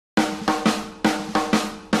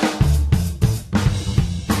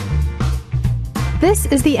This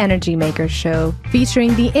is the Energy Makers Show,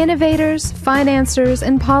 featuring the innovators, financiers,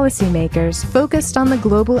 and policymakers focused on the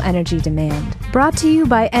global energy demand. Brought to you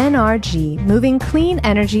by NRG, moving clean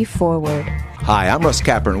energy forward. Hi, I'm Russ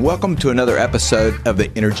Capper, and welcome to another episode of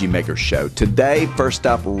the Energy Makers Show. Today, first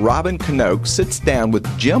up, Robyn Knocke sits down with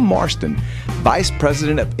Jim Marston, Vice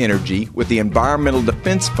President of Energy with the Environmental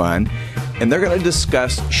Defense Fund, and they're going to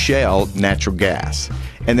discuss shale natural gas.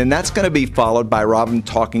 And then that's going to be followed by Robyn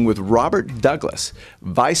talking with Robert Douglas,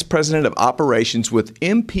 Vice President of Operations with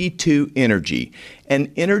MP2 Energy,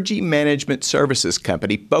 an energy management services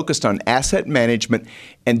company focused on asset management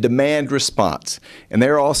and demand response. And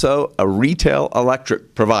they're also a retail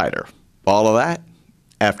electric provider. All of that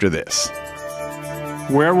after this.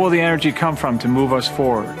 Where will the energy come from to move us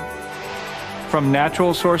forward? From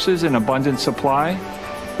natural sources in abundant supply,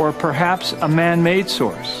 or perhaps a man-made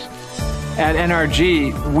source? At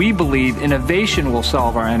NRG, we believe innovation will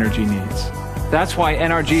solve our energy needs. That's why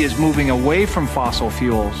NRG is moving away from fossil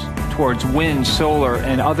fuels towards wind, solar,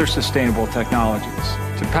 and other sustainable technologies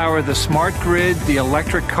to power the smart grid, the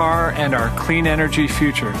electric car, and our clean energy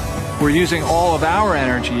future. We're using all of our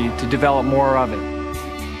energy to develop more of it.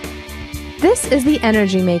 This is the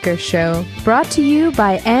Energy Makers Show, brought to you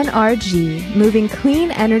by NRG, moving clean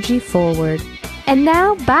energy forward. And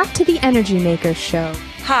now, back to the Energy Makers Show.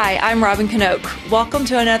 Hi, I'm Robyn Knocke. Welcome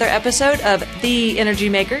to another episode of The Energy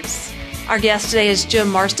Makers. Our guest today is Jim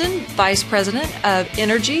Marston, Vice President of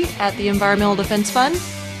Energy at the Environmental Defense Fund.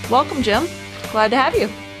 Welcome, Jim. Glad to have you.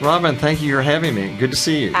 Robyn, thank you for having me. Good to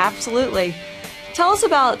see you. Absolutely. Tell us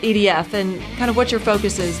about EDF and kind of what your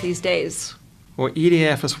focus is these days. Well,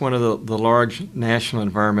 EDF is one of the large national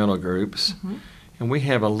environmental groups, and we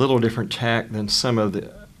have a little different tack than some of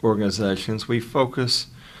the organizations. We focus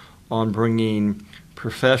on bringing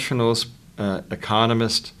professionals,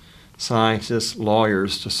 economists, scientists,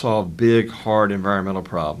 lawyers to solve big, hard environmental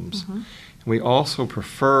problems. We also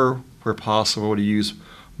prefer, where possible, to use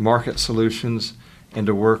market solutions and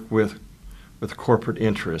to work with corporate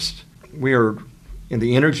interest. We are, in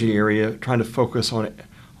the energy area, trying to focus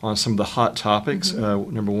on some of the hot topics.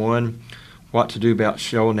 Number one, what to do about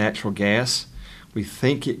shale natural gas. We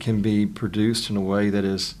think it can be produced in a way that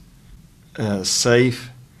is safe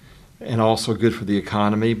and also good for the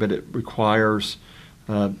economy, but it requires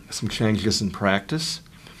some changes in practice.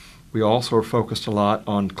 We also are focused a lot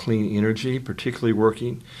on clean energy, particularly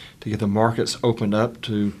working to get the markets opened up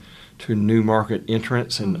to new market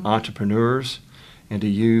entrants and entrepreneurs, and to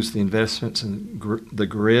use the investments in the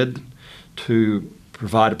grid to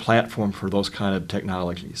provide a platform for those kind of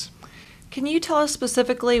technologies. Can you tell us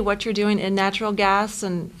specifically what you're doing in natural gas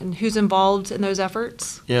and who's involved in those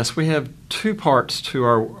efforts? Yes, we have two parts to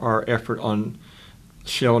our effort on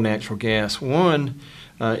shale natural gas. One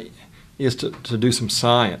is to do some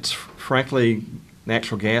science. Frankly,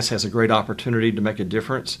 natural gas has a great opportunity to make a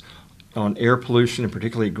difference on air pollution and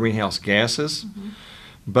particularly greenhouse gases,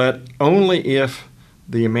 but only if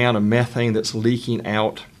the amount of methane that's leaking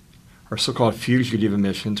out, or so-called fugitive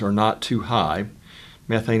emissions, are not too high.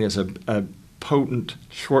 Methane is a potent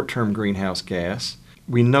short-term greenhouse gas.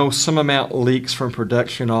 We know some amount leaks from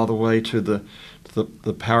production all the way to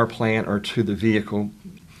the power plant or to the vehicle,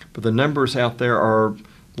 but the numbers out there are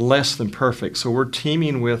less than perfect. So we're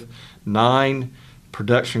teaming with 9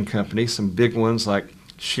 production companies, some big ones like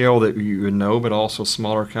Shell that you would know, but also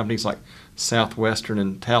smaller companies like Southwestern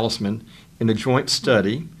and Talisman, in a joint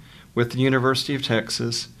study with the University of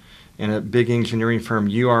Texas and a big engineering firm,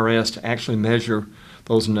 URS, to actually measure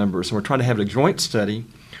those numbers. And we're trying to have a joint study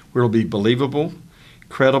where it'll be believable,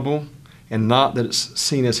 credible, and not that it's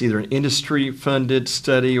seen as either an industry-funded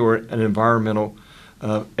study or an environmental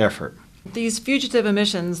effort. These fugitive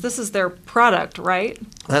emissions, this is their product, right?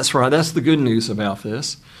 That's right. That's the good news about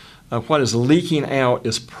this. What is leaking out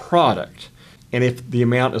is product. And if the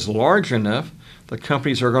amount is large enough, the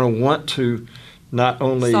companies are going to want to not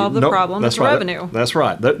only solve the problem, it's revenue. That's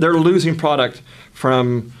right. They're losing product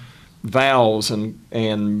from valves and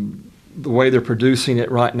the way they're producing it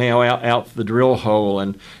right now out the drill hole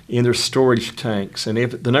and in their storage tanks. And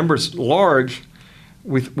if the number's large,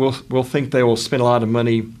 we'll think they will spend a lot of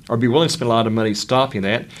money or be willing to spend a lot of money stopping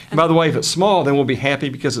that. And by the way, if it's small, then we'll be happy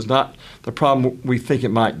because it's not the problem we think it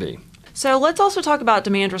might be. So let's also talk about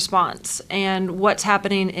demand response and what's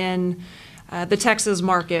happening in the Texas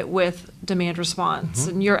market with demand response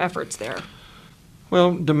and your efforts there.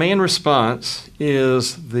 Well, demand response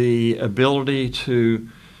is the ability to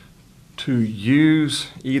use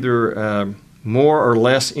either more or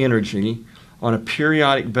less energy on a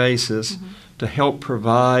periodic basis to help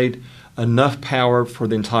provide enough power for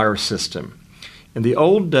the entire system. In the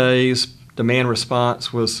old days, demand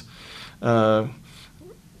response was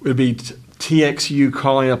would be TXU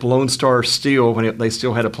calling up Lone Star Steel when they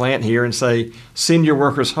still had a plant here and say, send your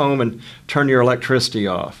workers home and turn your electricity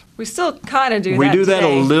off. We still kind of do that We do that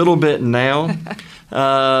today. a little bit now.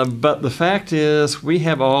 But the fact is we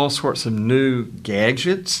have all sorts of new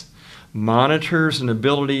gadgets, monitors, and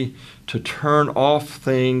ability to turn off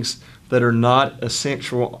things that are not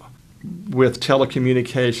essential with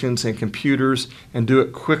telecommunications and computers and do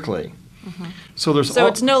it quickly. Mm-hmm. So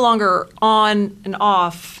it's no longer on and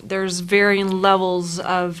off. There's varying levels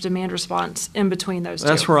of demand response in between those two.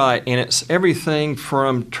 That's right. And it's everything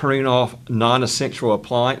from turning off non-essential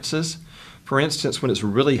appliances. For instance, when it's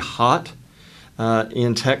really hot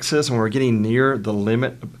in Texas and we're getting near the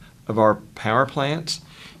limit of our power plants,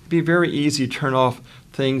 it'd be very easy to turn off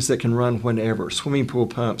things that can run whenever, swimming pool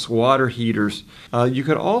pumps, water heaters. You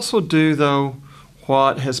could also do, though,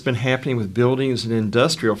 what has been happening with buildings and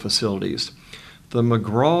industrial facilities. The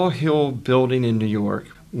McGraw-Hill building in New York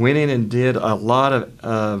went in and did a lot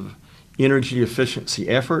of energy efficiency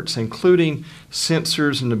efforts, including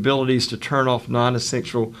sensors and abilities to turn off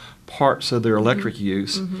non-essential parts of their electric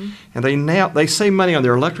use. Mm-hmm. And they save money on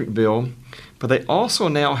their electric bill, but they also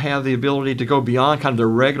now have the ability to go beyond kind of their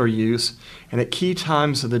regular use and at key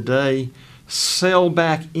times of the day sell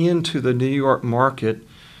back into the New York market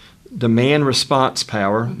demand response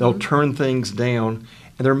power. Mm-hmm. They'll turn things down,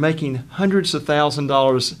 and they're making hundreds of thousands of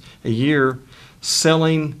dollars a year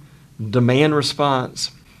selling demand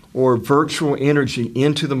response or virtual energy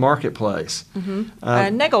into the marketplace. Mm-hmm.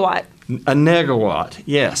 A negawatt. A negawatt,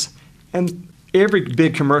 yes. And every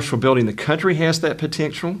big commercial building in the country has that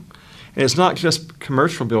potential. And it's not just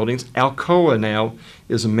commercial buildings. Alcoa now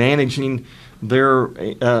is managing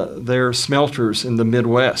their smelters in the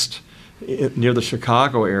Midwest near the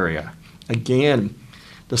Chicago area. Again,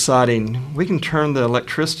 deciding we can turn the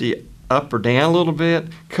electricity up or down a little bit,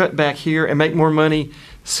 cut back here, and make more money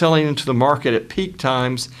selling into the market at peak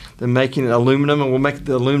times than making aluminum, and we'll make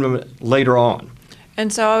the aluminum later on.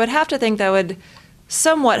 And so I would have to think that would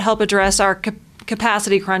somewhat help address our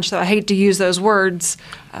capacity crunch, though I hate to use those words,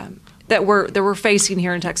 that we're facing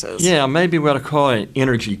here in Texas. Yeah, maybe we ought to call it an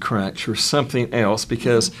energy crunch or something else,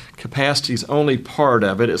 because capacity is only part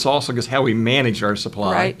of it. It's also just how we manage our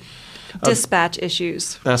supply. Right. Dispatch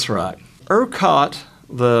issues. That's right. ERCOT,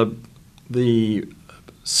 the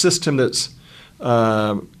system that's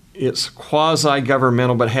it's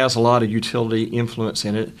quasi-governmental but has a lot of utility influence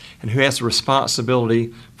in it, and who has the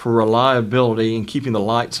responsibility for reliability and keeping the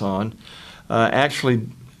lights on, actually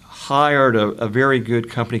hired a very good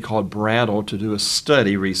company called Brattle to do a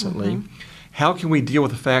study recently. Mm-hmm. How can we deal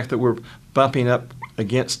with the fact that we're bumping up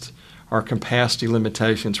against our capacity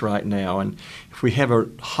limitations right now? And if we have a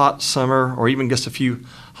hot summer or even just a few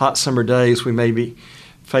hot summer days, we may be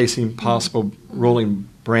facing possible mm-hmm. rolling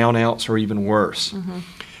brownouts or even worse. Mm-hmm.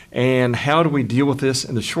 And how do we deal with this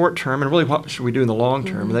in the short term, and really what should we do in the long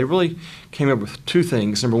term? Mm-hmm. And they really came up with two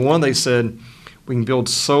things. Number one, they said we can build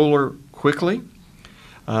solar quickly.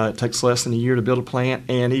 It takes less than a year to build a plant,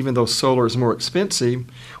 and even though solar is more expensive,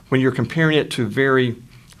 when you're comparing it to very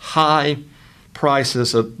high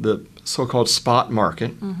prices of the so-called spot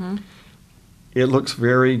market, mm-hmm. it looks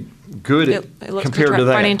very good it looks compared to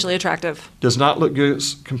that. Financially attractive. Does not look good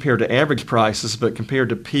compared to average prices, but compared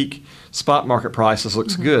to peak spot market prices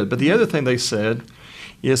looks mm-hmm. good. But the other thing they said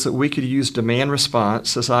is that we could use demand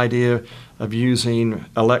response, this idea of using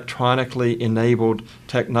electronically enabled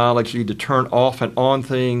technology to turn off and on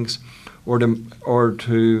things, or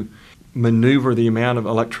to maneuver the amount of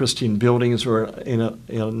electricity in buildings or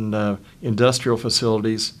in industrial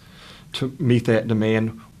facilities to meet that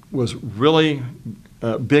demand, was really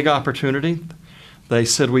a big opportunity. They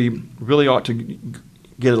said we really ought to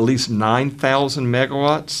get at least 9,000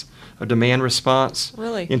 megawatts of demand response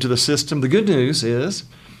into the system. The good news is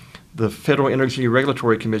the Federal Energy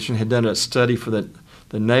Regulatory Commission had done a study for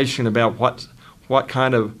the nation about what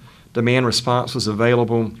kind of demand response was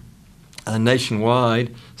available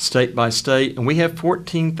nationwide, state by state, and we have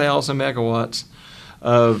 14,000 megawatts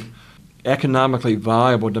of economically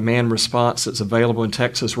viable demand response that's available in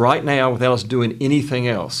Texas right now without us doing anything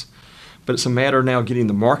else. But it's a matter of now getting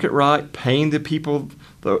the market right, paying the people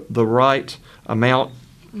the right amount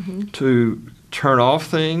mm-hmm. to turn off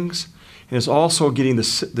things, and it's also getting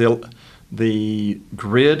the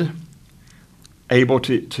grid able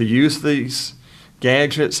to use these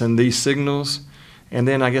gadgets and these signals. And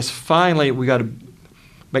then I guess finally we got to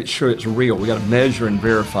make sure it's real. We got to measure and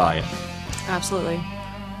verify it. Absolutely.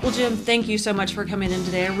 Well, Jim, thank you so much for coming in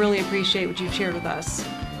today. I really appreciate what you've shared with us.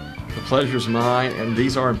 The pleasure's mine, and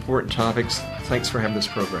these are important topics. Thanks for having this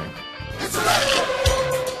program.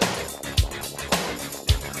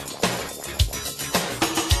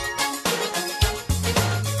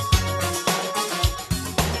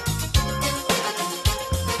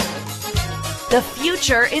 The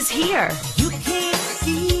future is here. You can't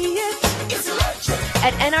see it. It's electric.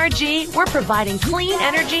 At NRG, we're providing clean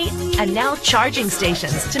energy and now charging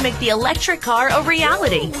stations to make the electric car a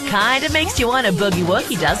reality. Kinda makes you want a boogie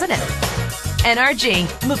woogie, doesn't it?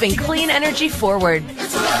 NRG, moving clean energy forward.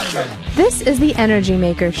 This is the Energy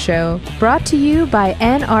Makers Show, brought to you by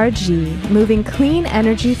NRG, moving clean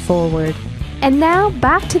energy forward. And now,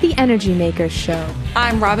 back to the Energy Makers Show.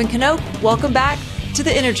 I'm Robyn Knocke. Welcome back to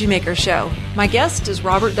the Energy Makers Show. My guest is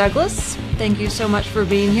Robert Douglas. Thank you so much for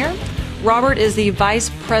being here. Robert is the Vice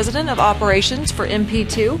President of Operations for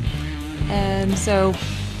MP2. And so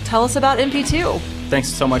tell us about MP2. Thanks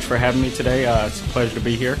so much for having me today. It's a pleasure to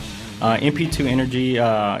be here. MP2 Energy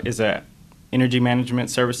is an energy management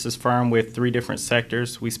services firm with 3 different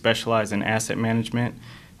sectors. We specialize in asset management,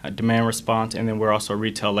 demand response, and then we're also a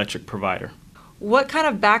retail electric provider. What kind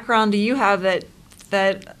of background do you have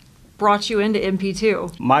that brought you into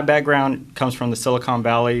MP2? My background comes from the Silicon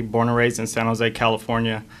Valley, born and raised in San Jose,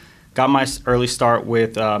 California. Got my early start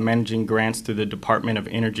with managing grants through the Department of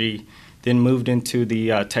Energy, then moved into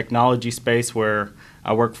the technology space where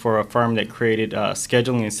I worked for a firm that created a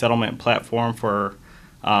scheduling and settlement platform for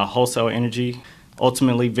wholesale energy.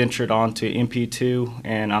 Ultimately ventured on to MP2,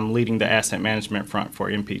 and I'm leading the asset management front for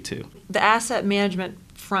MP2. The asset management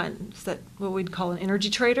front, is that what we'd call an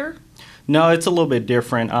energy trader? No, it's a little bit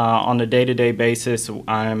different. On a day-to-day basis,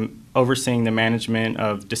 I'm overseeing the management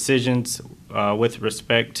of decisions with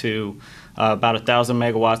respect to about 1,000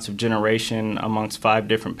 megawatts of generation amongst 5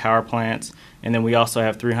 different power plants. And then we also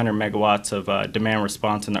have 300 megawatts of demand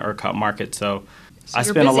response in the ERCOT market. So I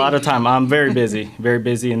spend a lot of time. I'm very busy, very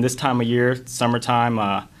busy. And this time of year,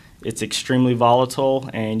 summertime, it's extremely volatile,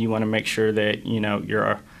 and you want to make sure that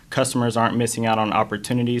your customers aren't missing out on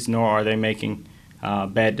opportunities, nor are they making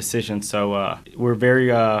bad decisions. So we're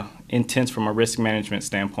very intense from a risk management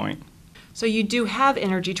standpoint. So you do have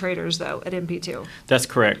energy traders, though, at MP2? That's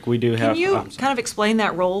correct. We do have. Can you kind of explain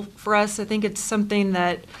that role for us? I think it's something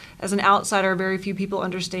that, as an outsider, very few people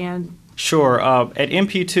understand. Sure. At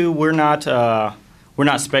MP2, we're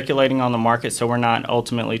not speculating on the market, so we're not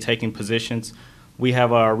ultimately taking positions. We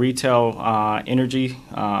have a retail energy.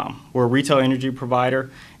 We're a retail energy provider,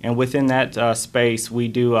 and within that space, we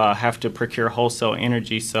do have to procure wholesale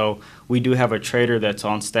energy. So we do have a trader that's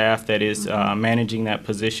on staff that is managing that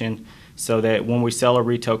position, so that when we sell a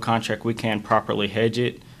retail contract, we can properly hedge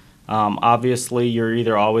it. Obviously, you're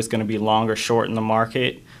either always going to be long or short in the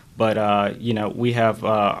market, but we have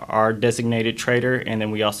our designated trader, and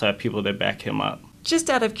then we also have people that back him up.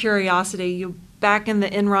 Just out of curiosity, back in the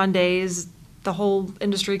Enron days, the whole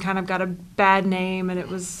industry kind of got a bad name, and it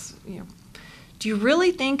was, do you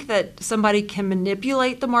really think that somebody can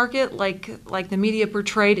manipulate the market like the media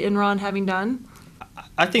portrayed Enron having done?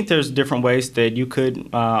 I think there's different ways that you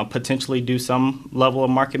could potentially do some level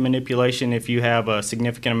of market manipulation if you have a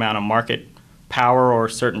significant amount of market power or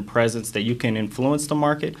certain presence that you can influence the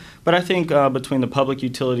market. But I think between the Public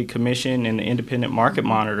Utility Commission and the Independent Market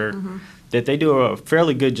Monitor, that they do a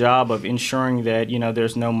fairly good job of ensuring that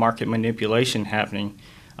there's no market manipulation happening.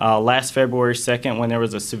 Last February 2nd, when there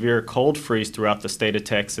was a severe cold freeze throughout the state of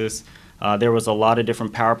Texas, there was a lot of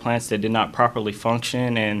different power plants that did not properly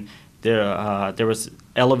function, and there was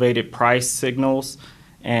elevated price signals,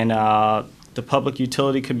 and the Public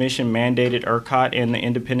Utility Commission mandated ERCOT and the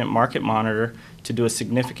Independent Market Monitor to do a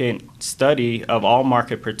significant study of all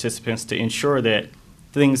market participants to ensure that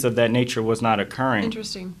things of that nature was not occurring.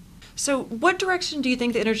 Interesting. So what direction do you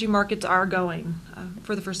think the energy markets are going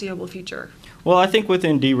for the foreseeable future? Well, I think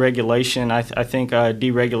within deregulation, I think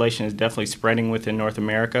deregulation is definitely spreading within North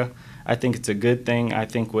America. I think it's a good thing. I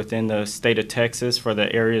think within the state of Texas, for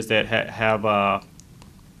the areas that have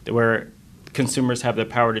where consumers have the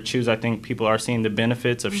power to choose, I think people are seeing the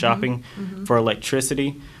benefits of shopping for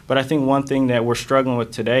electricity. But I think one thing that we're struggling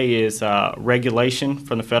with today is regulation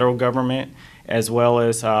from the federal government, as well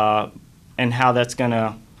as and how that's going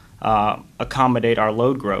to accommodate our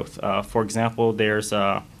load growth. For example, there's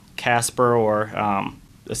CASPER, or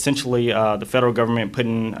essentially the federal government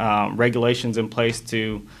putting regulations in place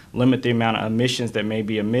to limit the amount of emissions that may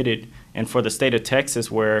be emitted. And for the state of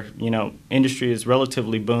Texas, where industry is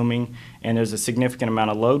relatively booming and there's a significant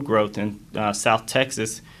amount of load growth in South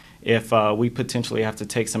Texas, if we potentially have to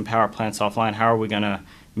take some power plants offline, how are we going to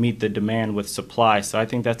meet the demand with supply? So I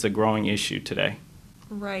think that's a growing issue today.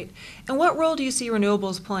 Right. And what role do you see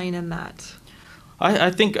renewables playing in that?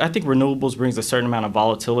 I think renewables brings a certain amount of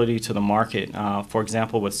volatility to the market. For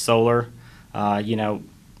example, with solar,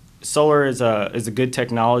 solar is a good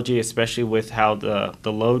technology, especially with how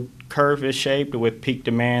the load curve is shaped with peak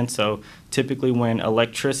demand. So Typically when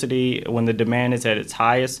the demand is at its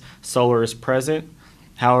highest, solar is present.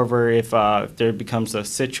 However, if there becomes a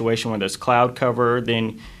situation where there's cloud cover,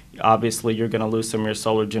 then obviously you're going to lose some of your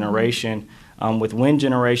solar generation. With wind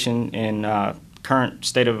generation in current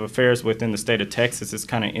state of affairs within the state of Texas, it's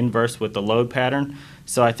kind of inverse with the load pattern.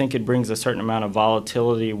 So I think it brings a certain amount of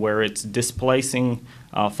volatility where it's displacing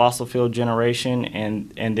fossil fuel generation,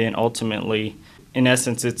 and then ultimately, in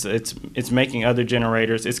essence, it's making other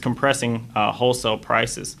generators, it's compressing wholesale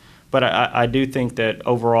prices. But I do think that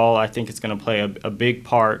overall, I think it's going to play a big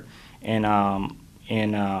part in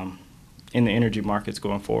the energy markets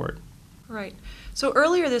going forward. Right. So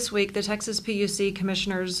earlier this week, the Texas PUC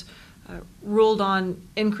commissioners ruled on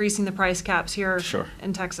increasing the price caps here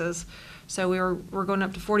in Texas. So we're going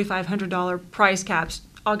up to $4,500 price caps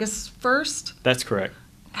August 1st? That's correct.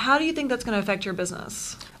 How do you think that's going to affect your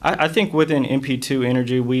business? I think within MP2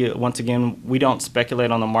 Energy, we don't speculate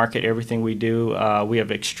on the market. Everything we do, we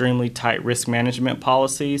have extremely tight risk management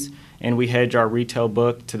policies, and we hedge our retail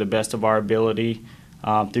book to the best of our ability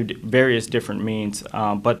through various different means.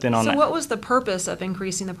 What was the purpose of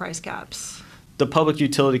increasing the price caps? The Public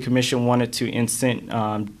Utility Commission wanted to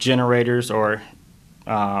incent generators or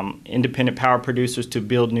independent power producers to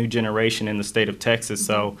build new generation in the state of Texas.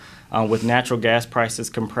 So with natural gas prices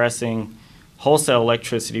compressing wholesale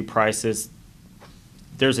electricity prices,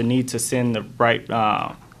 there's a need to send the right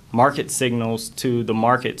market signals to the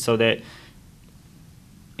market so that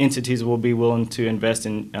entities will be willing to invest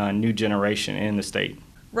in new generation in the state.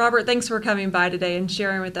 Robert, thanks for coming by today and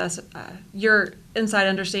sharing with us your inside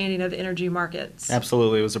understanding of the energy markets.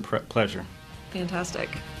 Absolutely. It was a pleasure. Fantastic.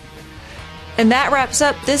 And that wraps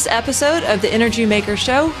up this episode of the Energy Makers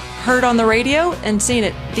Show, heard on the radio and seen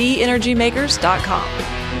at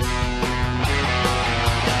TheEnergyMakers.com.